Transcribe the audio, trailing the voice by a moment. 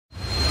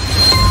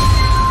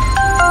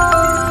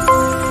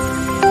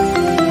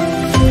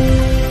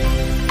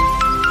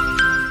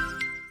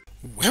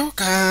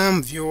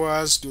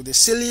refers to the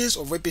series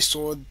of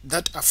episodes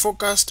that are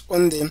focused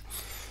on the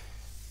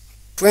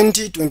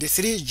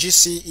 2023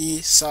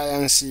 GCE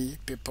Science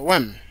Paper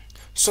 1.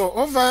 So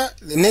over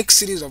the next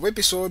series of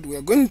episodes, we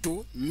are going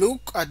to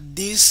look at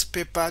this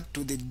paper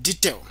to the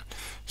detail.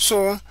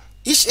 So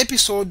each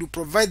episode will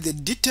provide the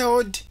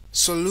detailed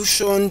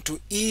solution to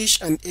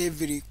each and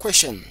every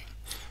question.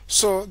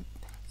 So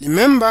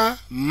remember,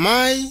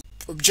 my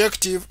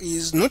objective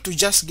is not to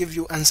just give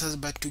you answers,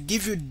 but to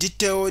give you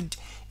detailed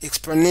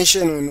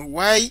explanation on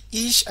why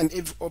each and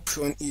every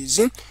option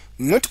is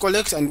not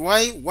correct and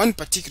why one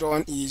particular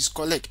one is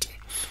correct.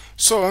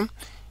 So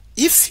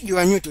if you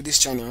are new to this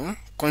channel,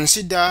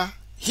 consider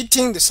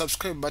hitting the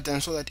subscribe button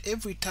so that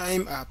every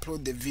time I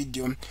upload the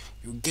video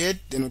you get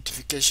the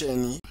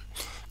notification.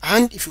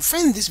 And if you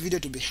find this video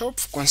to be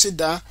helpful,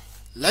 consider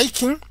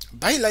liking.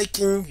 By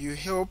liking, you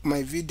help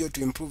my video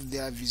to improve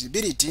their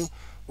visibility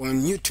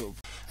on YouTube.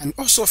 And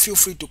also feel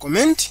free to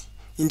comment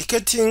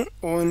indicating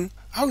on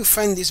how you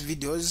find these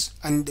videos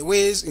and the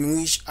ways in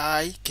which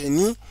I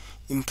can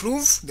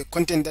improve the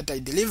content that I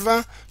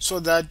deliver, so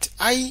that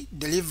I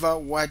deliver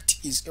what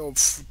is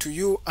helpful to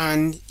you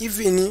and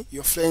even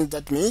your friends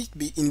that may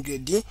be in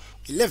grade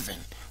 11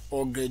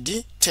 or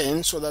grade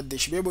 10, so that they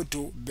should be able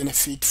to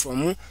benefit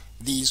from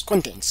these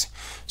contents.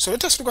 So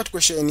let us look at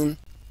question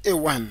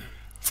A1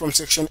 from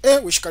section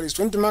A, which carries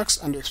 20 marks,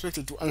 and we're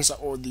expected to answer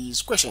all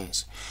these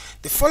questions.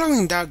 The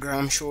following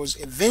diagram shows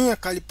a vernier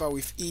caliper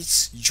with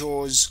its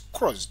jaws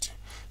closed.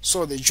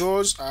 So the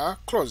jaws are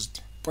closed.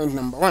 Point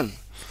number 1.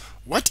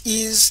 What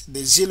is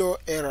the zero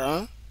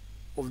error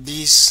of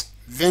this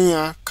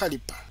vernier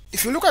caliper?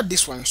 If you look at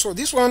this one, so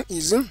this one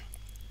is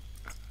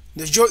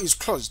the jaw is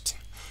closed.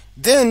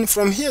 Then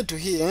from here to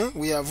here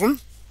we have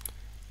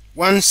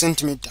 1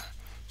 centimeter.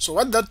 So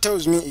what that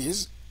tells me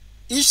is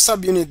each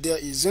subunit there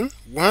is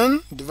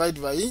 1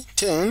 divided by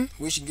 10,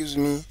 which gives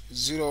me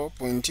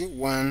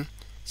 0.1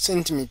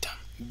 centimeter.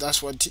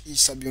 That's what each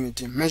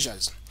subunit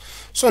measures.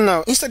 So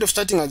now instead of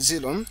starting at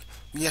 0,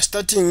 we are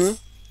starting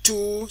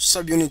 2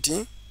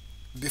 subunits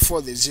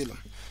before the 0.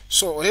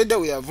 So already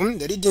we have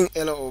the reading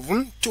error of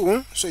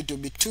 2, so it will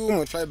be 2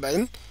 multiplied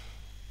by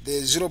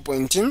the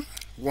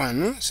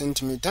 0.1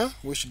 centimeter,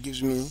 which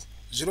gives me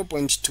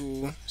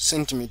 0.2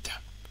 centimeter.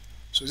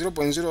 So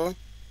 0.0,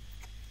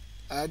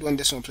 add 1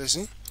 decimal place,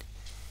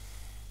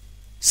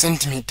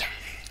 centimeter.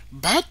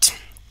 But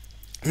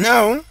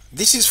now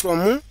this is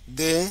from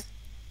the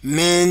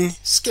main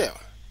scale.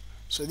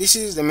 So this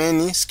is the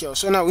main scale.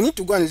 So now we need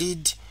to go and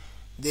read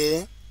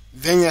the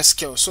vernier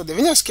scale. So the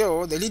vernier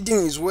scale, the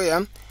leading is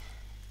where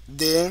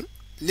the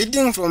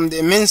leading from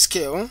the main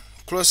scale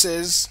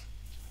crosses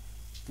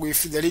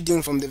with the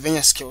leading from the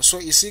vernier scale. So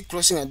you see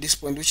crossing at this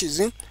point, which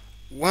is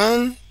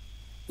 1,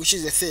 which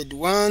is the third,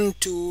 1,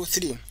 2,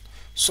 3.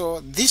 So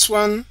this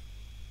one,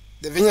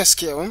 the vernier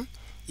scale,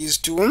 is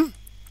to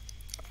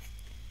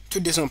 2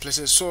 decimal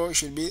places, so it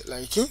should be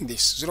like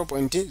this,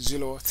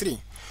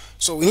 0.03.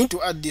 So we need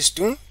to add these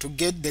two to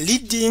get the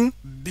leading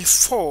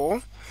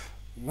before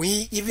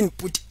we even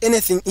put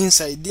anything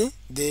inside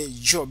the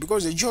jaw,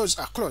 because the jaws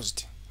are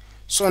closed.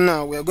 So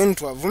now we are going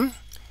to have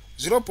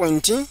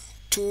 0.20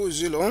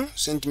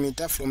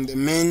 centimeter from the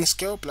main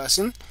scale plus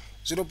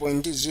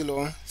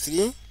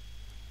 0.03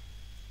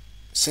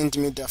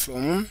 centimeter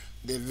from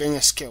the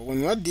vernier scale.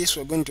 When you add this,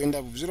 we're going to end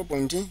up with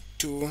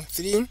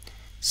 0.23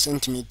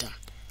 centimeter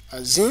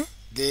as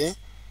the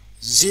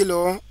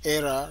zero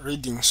error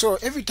reading. So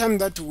every time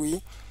that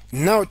we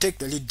now take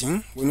the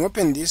leading, when we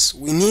open this,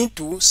 we need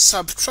to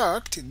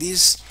subtract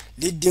this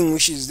leading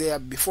which is there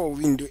before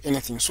we even do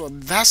anything. So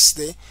that's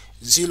the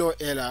zero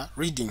error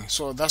reading.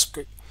 So that's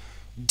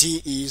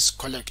D is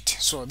correct.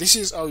 So this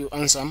is how you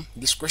answer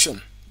this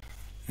question.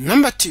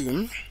 Number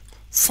 2,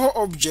 4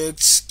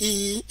 objects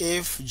E,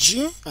 F,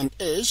 G, and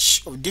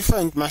H of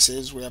different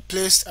masses were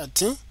placed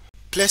at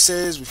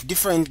places with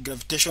different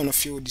gravitational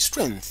field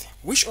strength.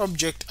 Which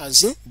object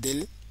has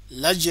the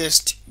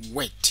largest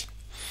weight?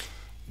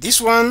 This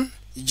one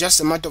is just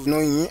a matter of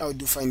knowing how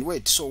to find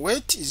weight. So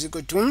weight is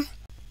equal to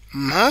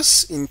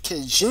mass in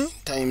kg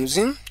times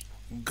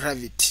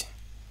gravity.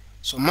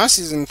 So mass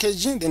is in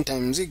kg, then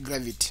times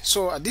gravity.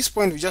 So at this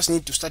point we just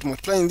need to start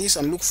multiplying this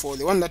and look for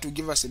the one that will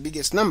give us the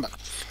biggest number.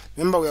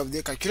 Remember, we have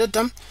the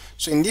calculator.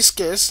 So in this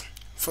case,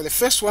 for the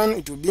first one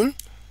it will be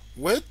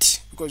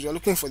weight, because we are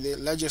looking for the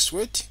largest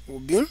weight, will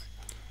be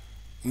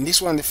in this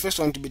one, the first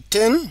one to be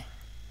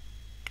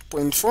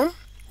 10.4,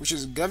 which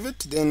is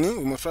gravity, then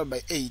we multiply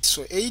by 8.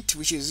 So 8,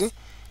 which is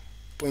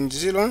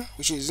 0.0,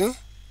 which is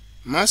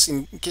mass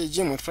in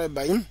kg, multiplied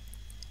by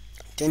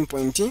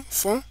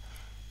 10.4,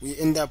 we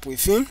end up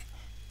with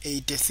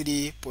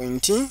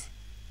 83.2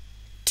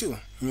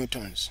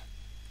 newtons.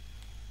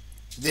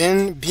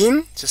 Then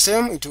beam, it's the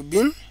same, it will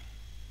be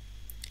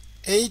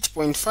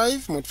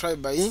 8.5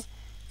 multiplied by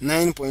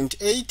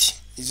 9.8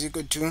 is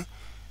equal to,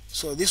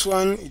 so this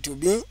one it will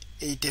be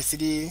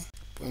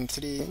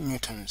 83.3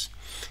 newtons.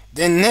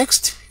 Then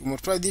next we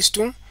multiply these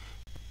two,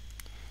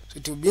 so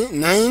it will be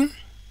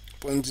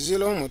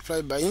 9.0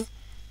 multiplied by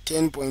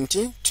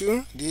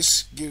 10.2,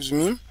 this gives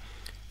me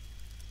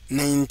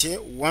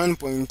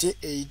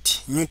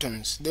 91.8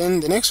 newtons.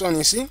 Then the next one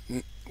is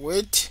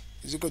weight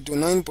is equal to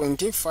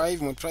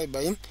 9.5 multiplied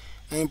by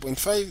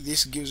 9.5.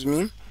 This gives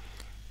me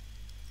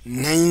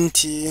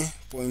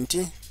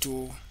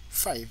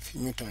 90.25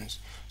 newtons.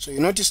 So you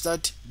notice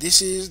that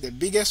this is the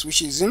biggest,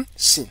 which is in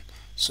C.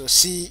 So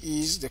C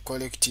is the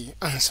correct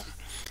answer.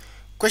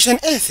 Question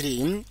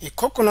A3. A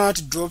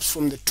coconut drops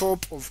from the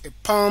top of a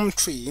palm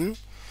tree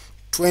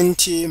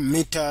 20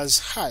 meters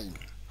high.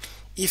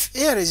 If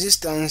air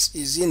resistance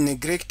is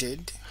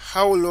neglected,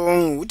 how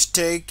long would it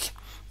take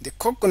the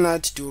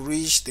coconut to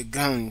reach the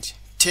ground?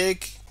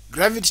 Take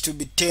gravity to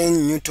be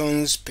 10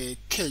 newtons per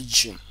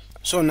kg.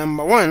 So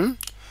number one,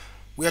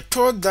 we are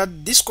told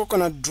that this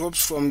coconut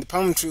drops from the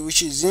palm tree,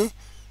 which is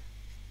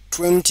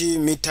 20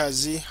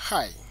 meters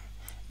high.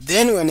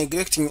 Then we are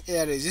neglecting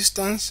air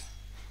resistance.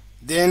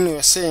 Then we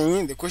are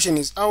saying the question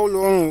is how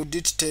long would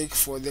it take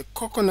for the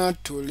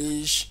coconut to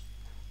reach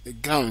the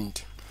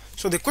ground?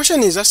 So the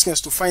question is asking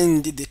us to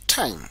find the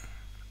time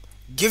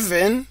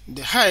given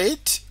the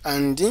height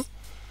and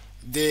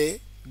the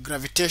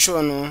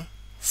gravitational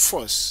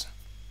force.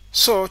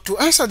 So to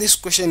answer this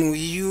question, we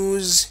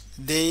use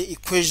the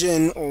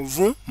equation of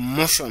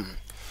motion.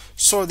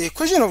 So the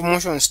equation of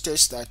motion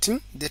states that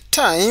the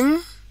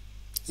time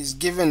is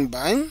given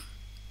by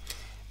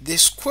the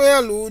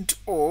square root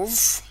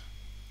of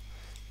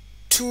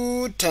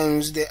 2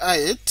 times the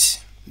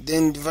height,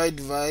 then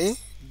divided by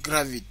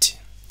gravity.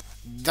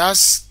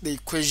 That's the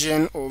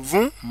equation of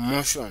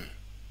motion.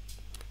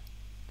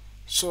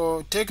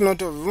 So take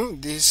note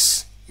of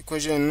this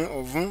equation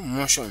of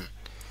motion.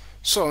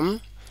 So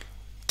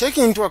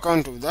taking into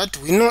account of that,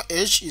 we know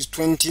h is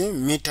 20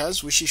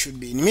 meters, which should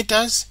be in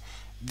meters.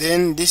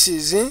 Then this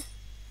is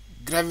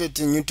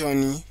gravity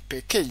Newton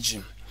per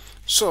kg.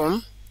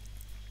 So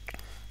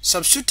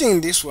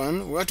substituting this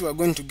one, what we are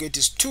going to get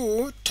is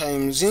 2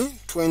 times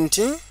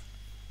 20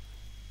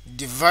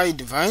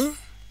 divided by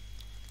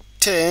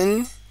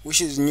 10,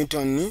 which is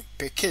Newton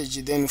per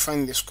kg. Then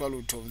find the square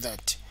root of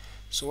that.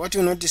 So what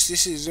you notice,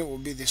 this is will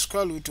be the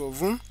square root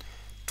of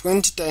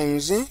 20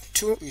 times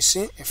 2 is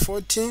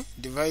 40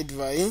 divided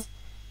by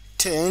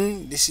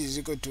 10. This is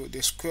equal to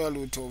the square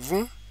root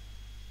of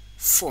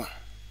 4.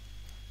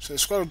 So the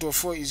square root of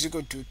 4 is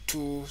equal to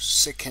 2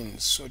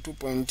 seconds. So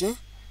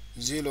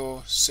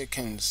 2.0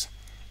 seconds.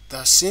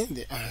 That's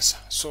the answer.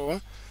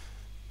 So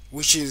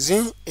which is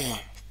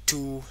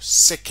 2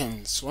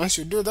 seconds. Once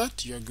you do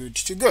that, you are good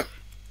to go.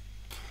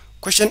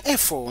 Question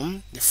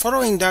A4. The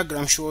following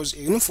diagram shows a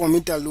uniform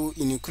meter law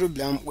in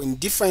equilibrium when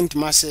different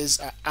masses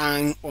are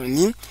hung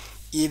on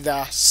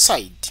either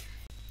side.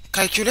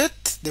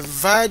 Calculate the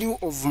value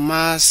of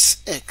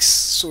mass x.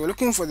 So we're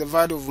looking for the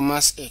value of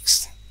mass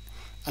x.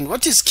 And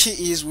what is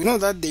key is we know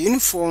that the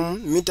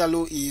uniform meter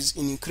law is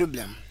in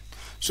equilibrium.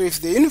 So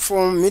if the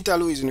uniform meter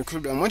law is in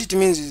equilibrium, what it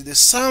means is the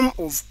sum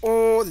of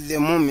all the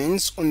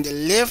moments on the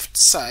left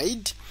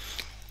side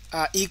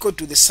are equal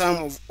to the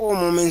sum of all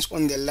moments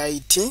on the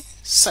right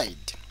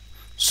side.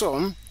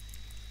 So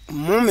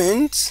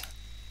moment,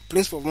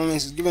 principle of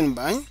moments is given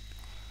by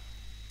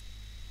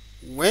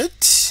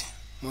weight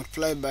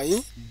multiplied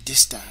by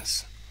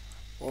distance,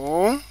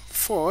 or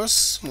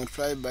force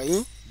multiplied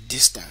by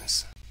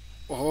distance,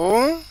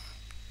 or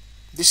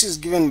this is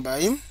given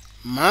by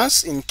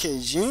mass in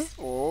kg,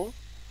 or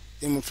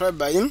multiplied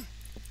by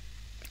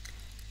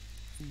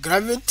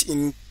gravity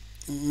in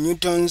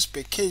newtons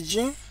per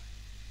kg,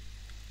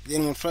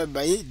 then multiplied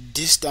by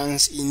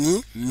distance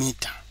in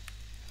meter.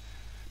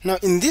 Now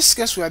in this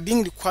case we are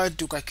being required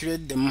to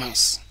calculate the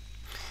mass.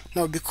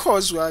 Now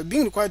because we are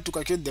being required to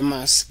calculate the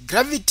mass,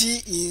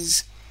 gravity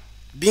is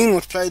being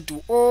multiplied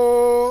to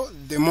all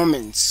the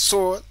moments,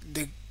 so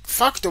the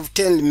factor of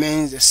 10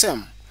 remains the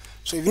same.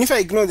 So even if I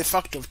ignore the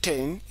factor of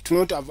 10, it will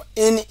not have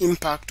any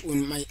impact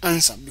on my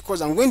answer,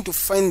 because I'm going to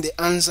find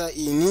the answer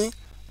in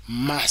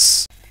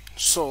mass.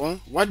 So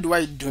what do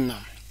I do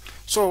now?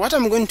 So what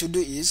I'm going to do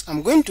is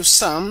I'm going to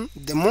sum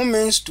the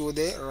moments to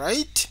the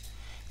right,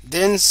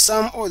 then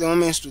sum all the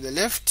moments to the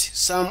left,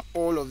 sum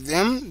all of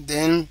them,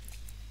 then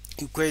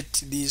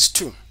equate these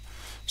two.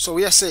 So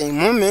we are saying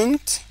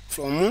moment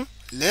from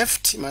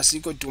left must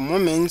equal to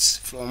moments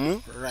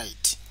from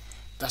right.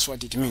 That's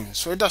what it means.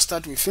 So let us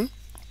start with the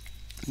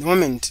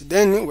moment.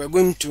 Then we're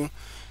going to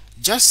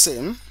just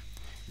say,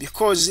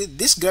 because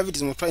this gravity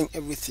is multiplying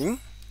everything,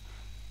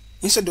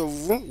 instead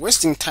of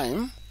wasting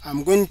time,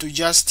 I'm going to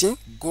just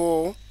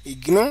ignore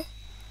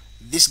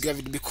this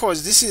gravity,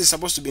 because this is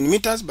supposed to be in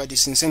meters but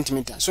it's in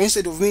centimeters. So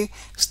instead of me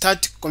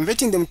start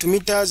converting them to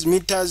meters,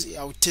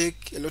 I'll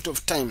take a lot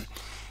of time.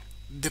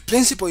 The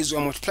principle is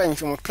we're multiplying.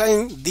 If you're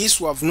multiplying, this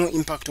will have no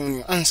impact on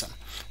your answer.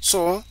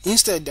 So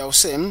instead I'll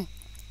say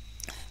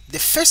the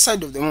first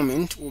side of the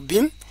moment will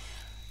be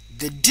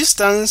the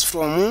distance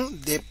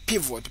from the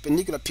pivot,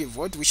 perpendicular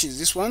pivot, which is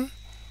this one,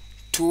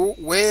 to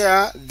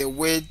where the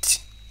weight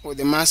or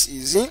the mass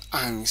is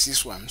is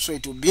this one. So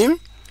it will be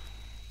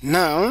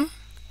now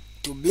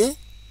to be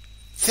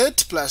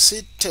 30 plus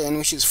 10,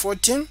 which is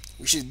 40,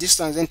 which is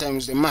distance, then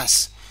times the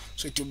mass.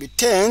 So it will be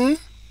 10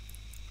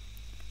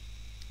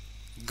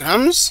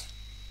 grams,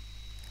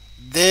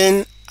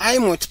 then I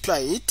multiply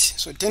it,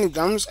 so 10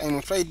 grams, I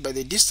multiply it by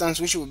the distance,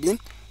 which will be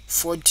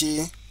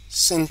 40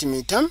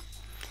 centimeter.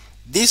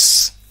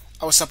 This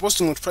I was supposed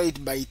to multiply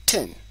it by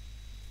 10,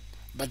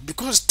 but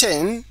because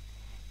 10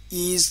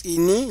 is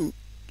in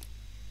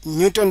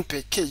Newton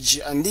per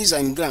kg and these are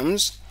in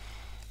grams,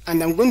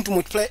 and I'm going to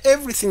multiply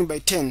everything by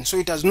 10, so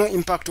it has no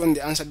impact on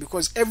the answer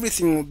because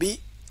everything will be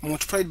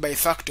multiplied by a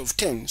factor of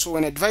 10. So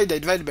when I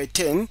divide by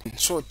 10,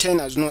 so 10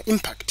 has no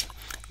impact.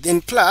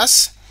 Then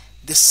plus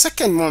the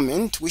second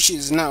moment, which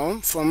is now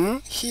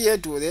from here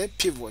to the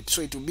pivot,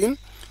 so it will be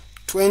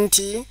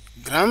 20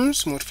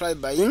 grams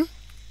multiplied by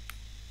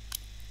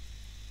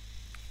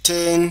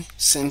 10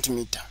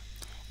 centimeter.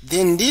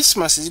 Then this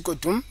mass is equal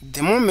to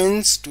the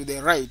moments to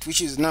the right,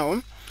 which is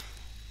now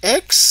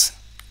x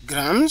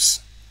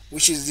grams,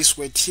 which is this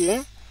weight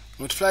here,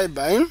 multiplied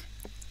by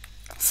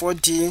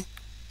 40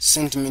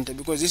 centimeter,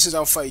 because this is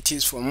how far it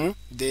is from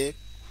the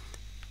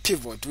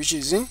pivot, which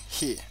is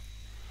here.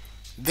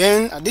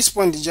 Then at this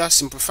point it's just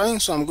simplifying,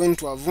 so I'm going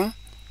to have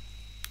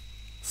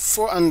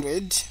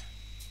 400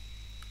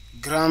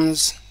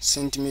 grams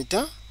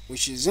centimeter,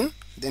 which is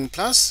then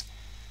plus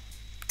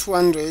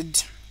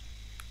 200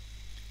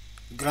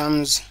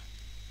 grams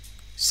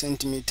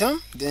centimeter,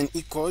 then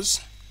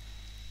equals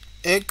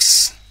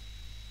x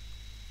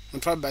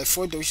multiplied by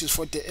 40, which is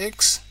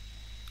 40x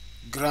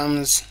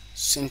grams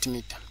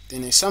centimeter.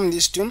 Then I sum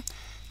these two,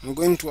 I'm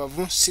going to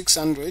have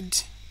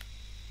 600.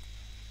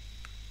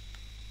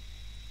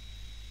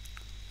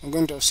 I'm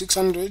going to have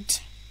 600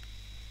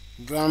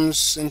 grams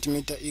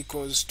centimeter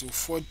equals to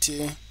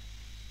 40x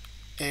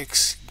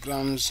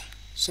grams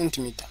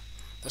centimeter.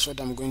 That's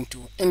what I'm going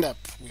to end up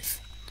with.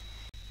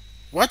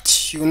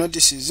 What you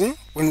notice is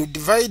when we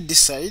divide this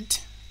side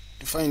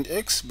to find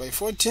x by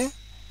 40,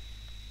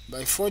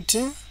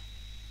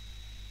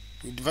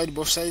 we divide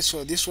both sides,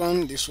 so this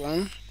one, so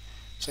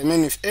I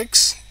mean with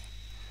x,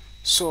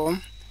 so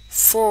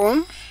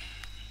 4,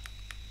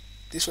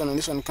 this one and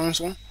this one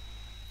cancel,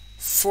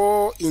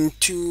 4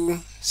 into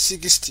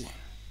 60,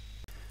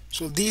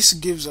 so this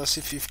gives us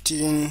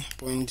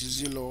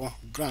 15.0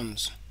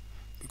 grams,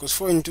 because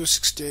 4 into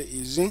 60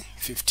 is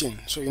 15.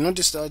 So you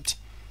notice that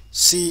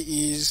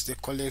C is the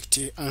correct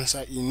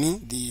answer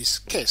in this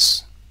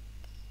case.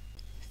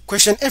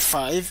 Question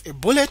F5. A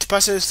bullet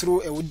passes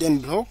through a wooden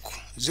block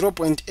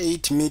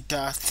 0.8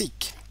 meter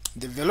thick.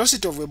 The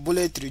velocity of a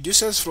bullet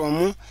reduces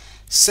from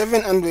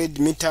 700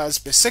 meters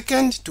per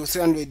second to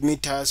 300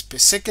 meters per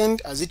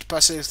second as it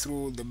passes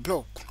through the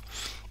block.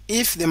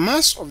 If the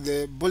mass of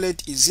the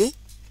bullet is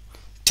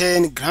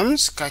 10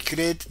 grams,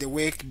 calculate the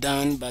work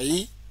done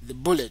by the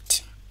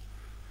bullet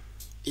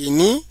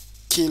in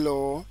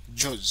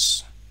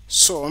kilojoules.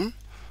 So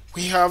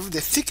we have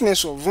the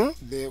thickness of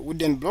the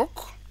wooden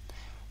block,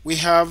 we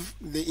have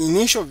the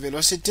initial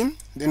velocity,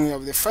 then we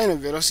have the final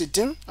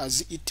velocity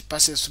as it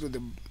passes through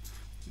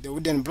the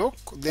wooden block,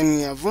 then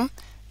we have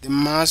the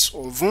mass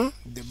of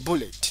the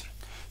bullet.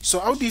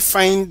 So how do you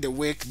find the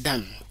work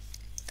done?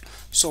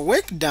 So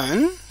work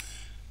done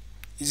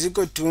is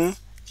equal to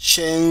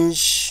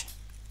change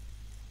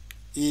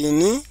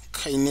in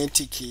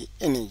kinetic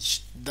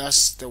energy.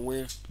 That's the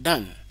work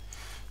done.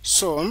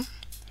 So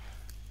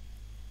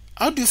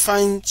how do you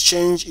find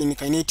change in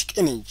kinetic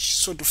energy?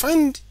 So to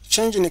find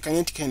change in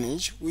kinetic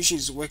energy, which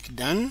is work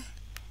done,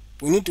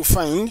 we need to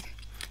find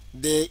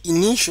the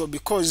initial,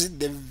 because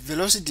the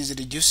velocity is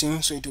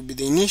reducing, so it will be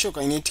the initial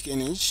kinetic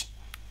energy,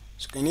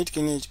 so kinetic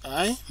energy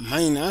I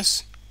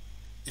minus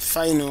the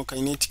final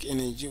kinetic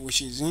energy,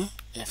 which is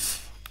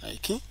F,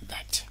 like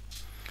that.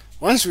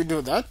 Once we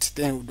do that,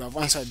 then we would have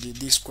answered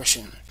this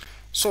question.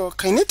 So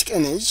kinetic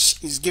energy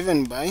is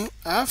given by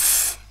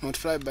F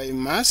multiplied by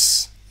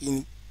mass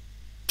in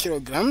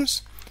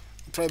kilograms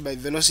multiplied by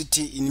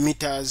velocity in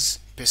meters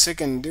per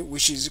second,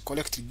 which is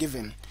correctly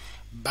given,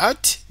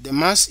 but the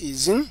mass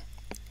is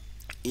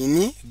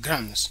in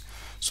grams.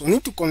 So we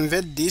need to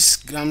convert this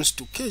grams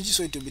to kg,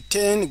 so it will be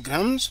 10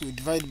 grams. We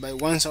divide by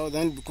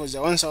 1000 because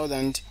the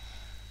 1000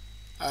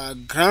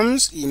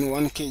 grams in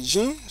 1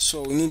 kg,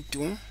 so we need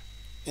to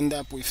end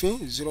up with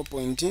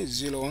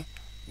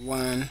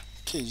 0.01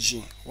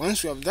 kg.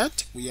 Once we have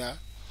that, we are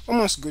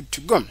almost good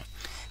to go.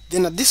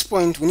 Then at this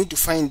point we need to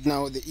find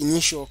now the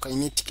initial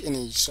kinetic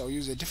energy, so I'll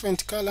use a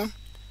different color.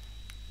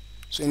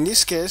 So in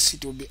this case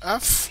it will be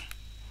F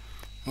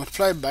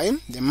multiplied by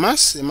the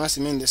mass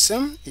remains the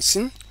same, it's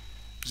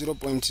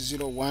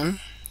 0.01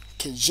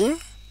 kg,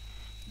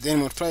 then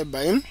multiplied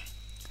by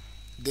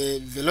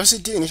the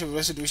velocity, initial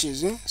velocity, which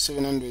is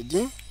 700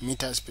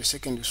 meters per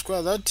second. We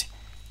square that,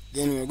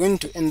 then we're going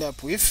to end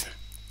up with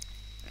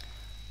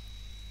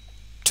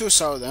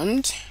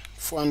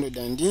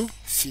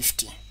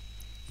 2450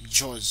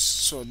 joules.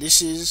 So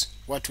this is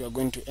what we are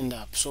going to end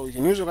up. So you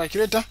can use a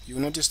calculator, you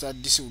will notice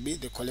that this will be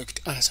the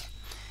correct answer.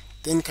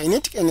 Then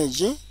kinetic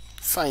energy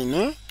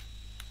final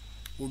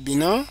will be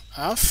now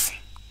half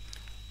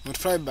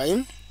multiplied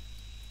by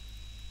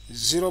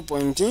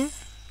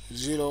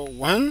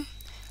 0.01.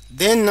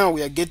 Then now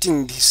we are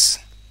getting this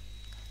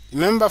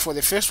Remember, for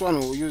the first one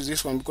we will use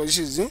this one because this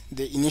is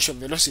the initial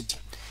velocity.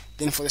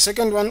 Then for the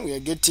second one we are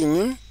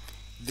getting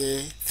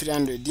the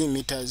 300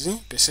 meters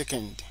per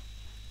second.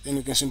 Then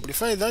you can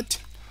simplify that.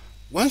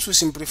 Once we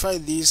simplify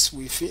this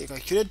with a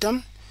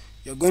calculator,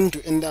 you're going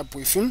to end up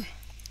with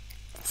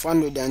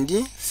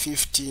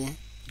 450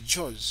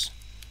 joules.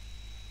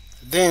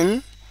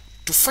 Then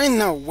to find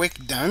now work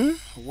done,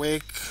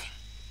 which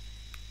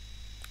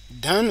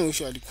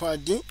are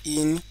required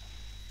in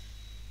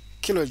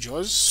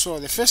kilojoules. So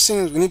the first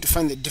thing is we need to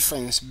find the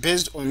difference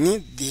based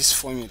on this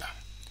formula.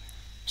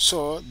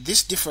 So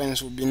this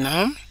difference will be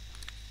now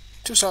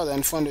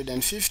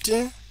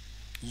 2450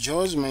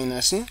 joules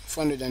minus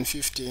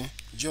 450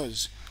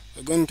 joules.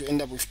 We're going to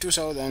end up with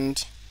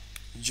 2000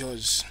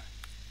 joules.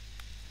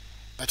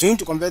 But we need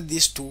to convert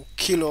this to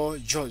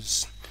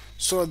kilojoules.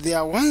 So there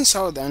are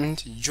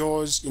 1000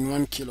 joules in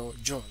 1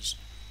 kilojoules.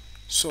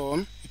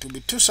 So it will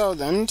be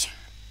 2000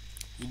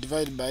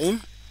 divided by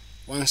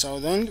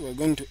 1000. We're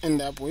going to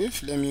end up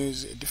with, let me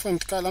use a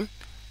different color,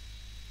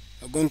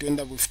 we're going to end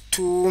up with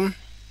 2.0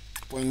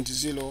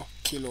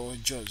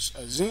 kilojoules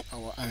as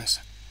our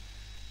answer.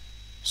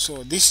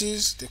 So this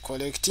is the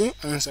correct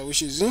answer,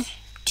 which is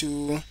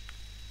 2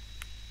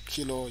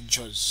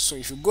 kilojoules. So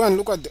if you go and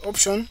look at the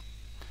option,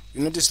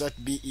 you notice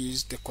that B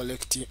is the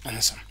correct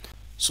answer.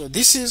 So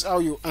this is how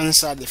you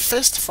answer the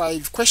first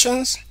 5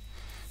 questions.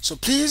 So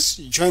please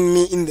join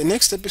me in the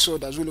next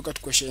episode as we look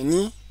at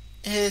question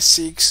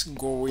A6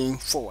 going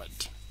forward.